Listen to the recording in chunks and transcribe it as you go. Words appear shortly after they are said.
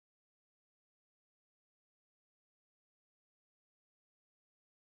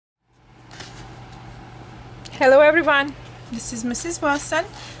Hello everyone, this is Mrs. Wilson.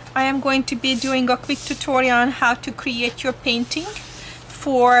 I am going to be doing a quick tutorial on how to create your painting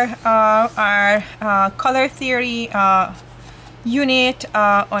for our color theory unit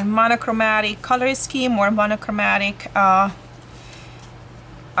on monochromatic color scheme or monochromatic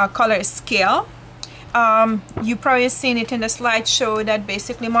color scale. You probably seen it in the slideshow that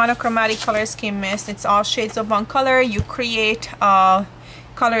basically monochromatic color scheme is it's all shades of one color. You create a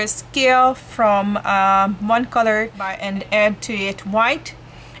color scale from one color and add to it white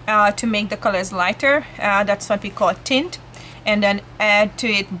to make the colors lighter. That's what we call tint, and then add to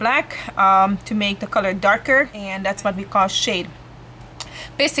it black to make the color darker, and that's what we call shade.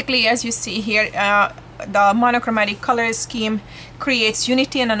 Basically, as you see here, the monochromatic color scheme creates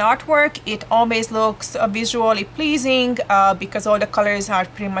unity in an artwork. It always looks visually pleasing because all the colors are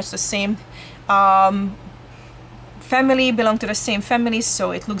pretty much the same family, belong to the same family,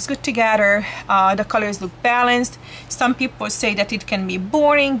 so it looks good together. The colors look balanced. Some people say that it can be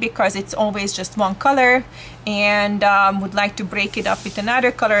boring because it's always just one color and would like to break it up with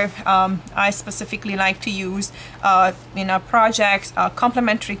another color. I specifically like to use in our projects a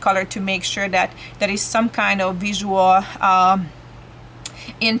complementary color to make sure that there is some kind of visual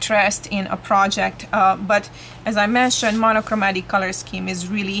interest in a project, but as I mentioned, monochromatic color scheme is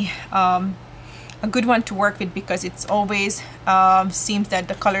really a good one to work with because it's always seems that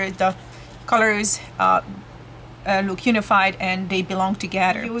the colors look unified and they belong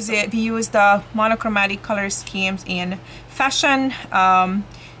together. We use the monochromatic color schemes in fashion,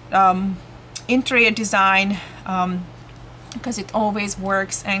 interior design, because it always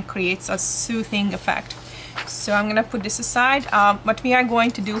works and creates a soothing effect. So I'm gonna put this aside. What we are going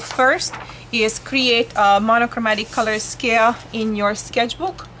to do first is create a monochromatic color scale in your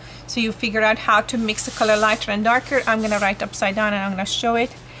sketchbook. So you figure out how to mix the color lighter and darker. I'm gonna write upside down and I'm gonna show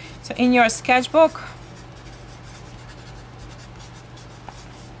it. So in your sketchbook,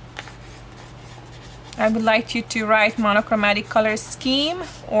 I would like you to write monochromatic color scheme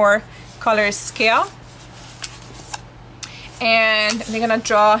or color scale. And we're gonna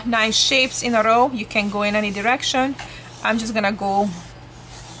draw 9 shapes in a row. You can go in any direction. I'm just gonna go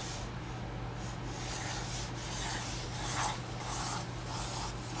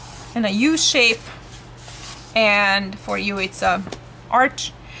in a U shape, and for you it's a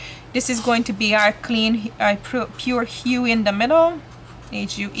arch. This is going to be our clean, pure hue in the middle,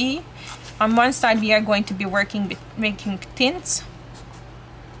 HUE. On one side we are going to be working with making tints,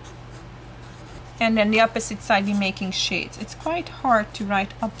 and then the opposite side we're making shades. It's quite hard to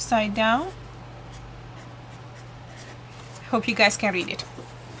write upside down. Hope you guys can read it.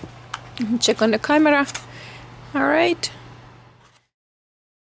 Check on the camera. All right.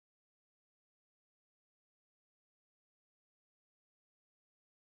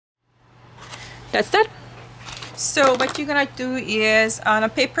 That's that. So what you're gonna do is on a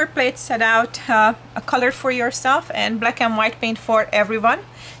paper plate set out a color for yourself and black and white paint for everyone.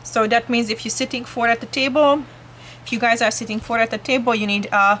 So that means if you're sitting 4 at the table, if you guys are sitting 4 at the table, you need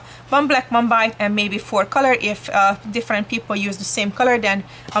 1 black, 1 white, and maybe 4 color. If different people use the same color, then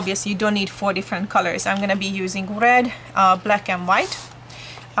obviously you don't need 4 different colors. I'm gonna be using red, black and white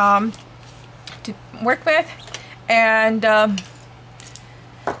to work with, and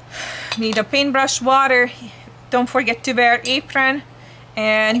need a paintbrush, water. Don't forget to wear apron,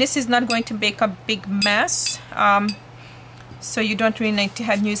 and this is not going to make a big mess, so you don't really need to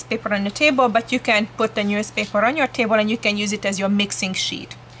have newspaper on the table, but you can put the newspaper on your table and you can use it as your mixing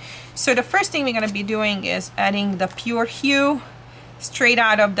sheet. So the first thing we're going to be doing is adding the pure hue straight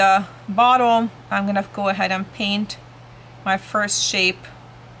out of the bottle. I'm going to go ahead and paint my first shape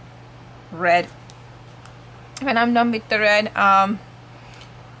red. When I'm done with the red,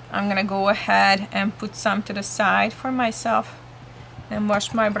 I'm gonna go ahead and put some to the side for myself and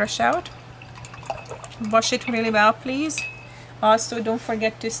wash my brush out. Wash it really well, please. Also, don't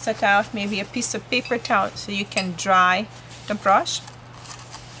forget to set out maybe a piece of paper towel so you can dry the brush.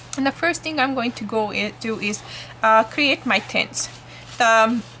 And the first thing I'm going to do is create my tints.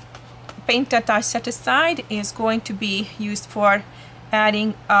 The paint that I set aside is going to be used for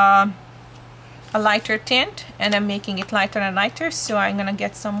adding a lighter tint, and I'm making it lighter and lighter. So I'm gonna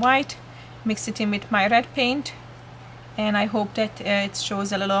get some white, mix it in with my red paint, and I hope that it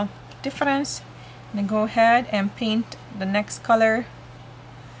shows a little difference. And go ahead and paint the next color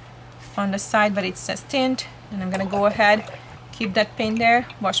on the side where it says tint, and I'm gonna go ahead, keep that paint there,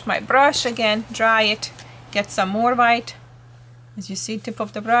 wash my brush again, dry it, get some more white. As you see, tip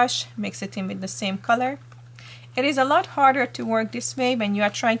of the brush, mix it in with the same color. It is a lot harder to work this way when you are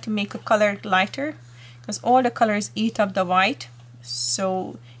trying to make a color lighter because all the colors eat up the white,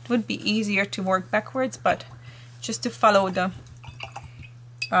 so it would be easier to work backwards, but just to follow the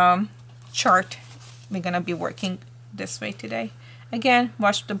chart. We're gonna be working this way today. Again,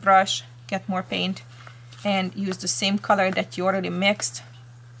 wash the brush, get more paint, and use the same color that you already mixed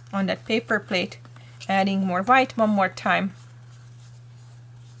on that paper plate, adding more white one more time.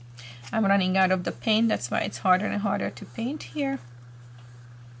 I'm running out of the paint, that's why it's harder and harder to paint here.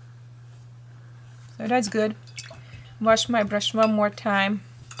 So that's good. Wash my brush one more time,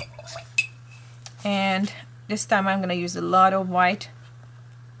 and this time I'm going to use a lot of white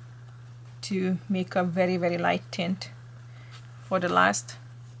to make a very, very light tint for the last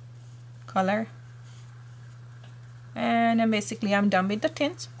color. And then basically I'm done with the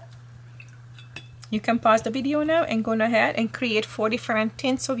tints. You can pause the video now and go ahead and create 4 different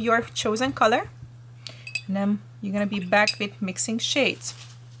tints of your chosen color. And then you're going to be back with mixing shades.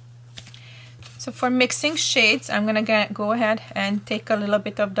 So for mixing shades, I'm going to go ahead and take a little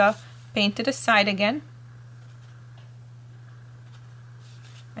bit of the paint to the side again.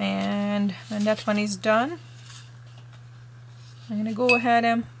 And when that one is done, I'm going to go ahead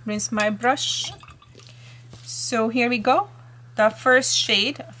and rinse my brush. So here we go. The first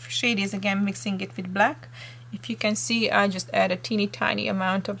shade is again mixing it with black. If you can see, I just add a teeny tiny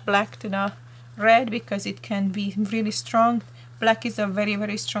amount of black to the red because it can be really strong. Black is a very,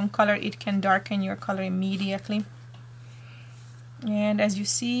 very strong color. It can darken your color immediately. And as you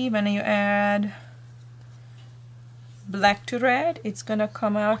see, when you add black to red, it's gonna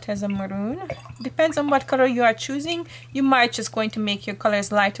come out as a maroon. Depends on what color you are choosing. You might just going to make your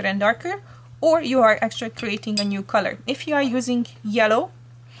colors lighter and darker, or you are actually creating a new color. If you are using yellow,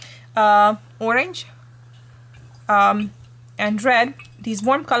 orange, and red, these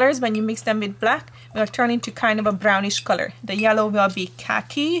warm colors, when you mix them with black, will turn into kind of a brownish color. The yellow will be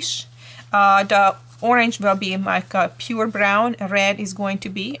khaki-ish, the orange will be like a pure brown, red is going to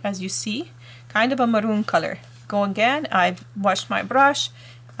be, as you see, kind of a maroon color. Go again, I washed my brush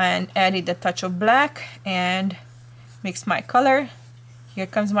and added a touch of black and mixed my color. Here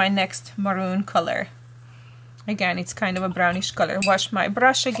comes my next maroon color. Again, it's kind of a brownish color. Wash my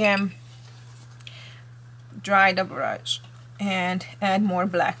brush again, dry the brush, and add more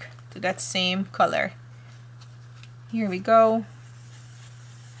black to that same color. Here we go.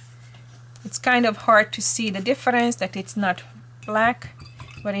 It's kind of hard to see the difference that it's not black,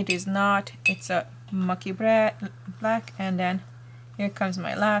 but it is not. It's a mucky black. And then here comes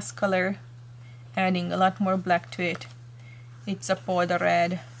my last color, adding a lot more black to it. It's a powder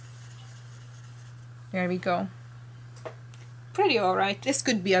red. There we go. Pretty alright. This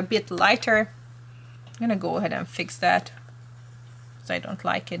could be a bit lighter. I'm gonna go ahead and fix that because I don't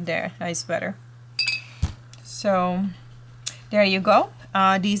like it there. It's better. So there you go.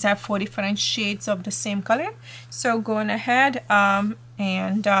 These are 4 different shades of the same color. So go on ahead and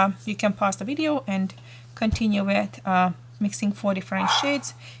you can pause the video and continue with mixing 4 different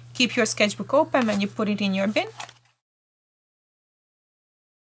shades. Keep your sketchbook open when you put it in your bin.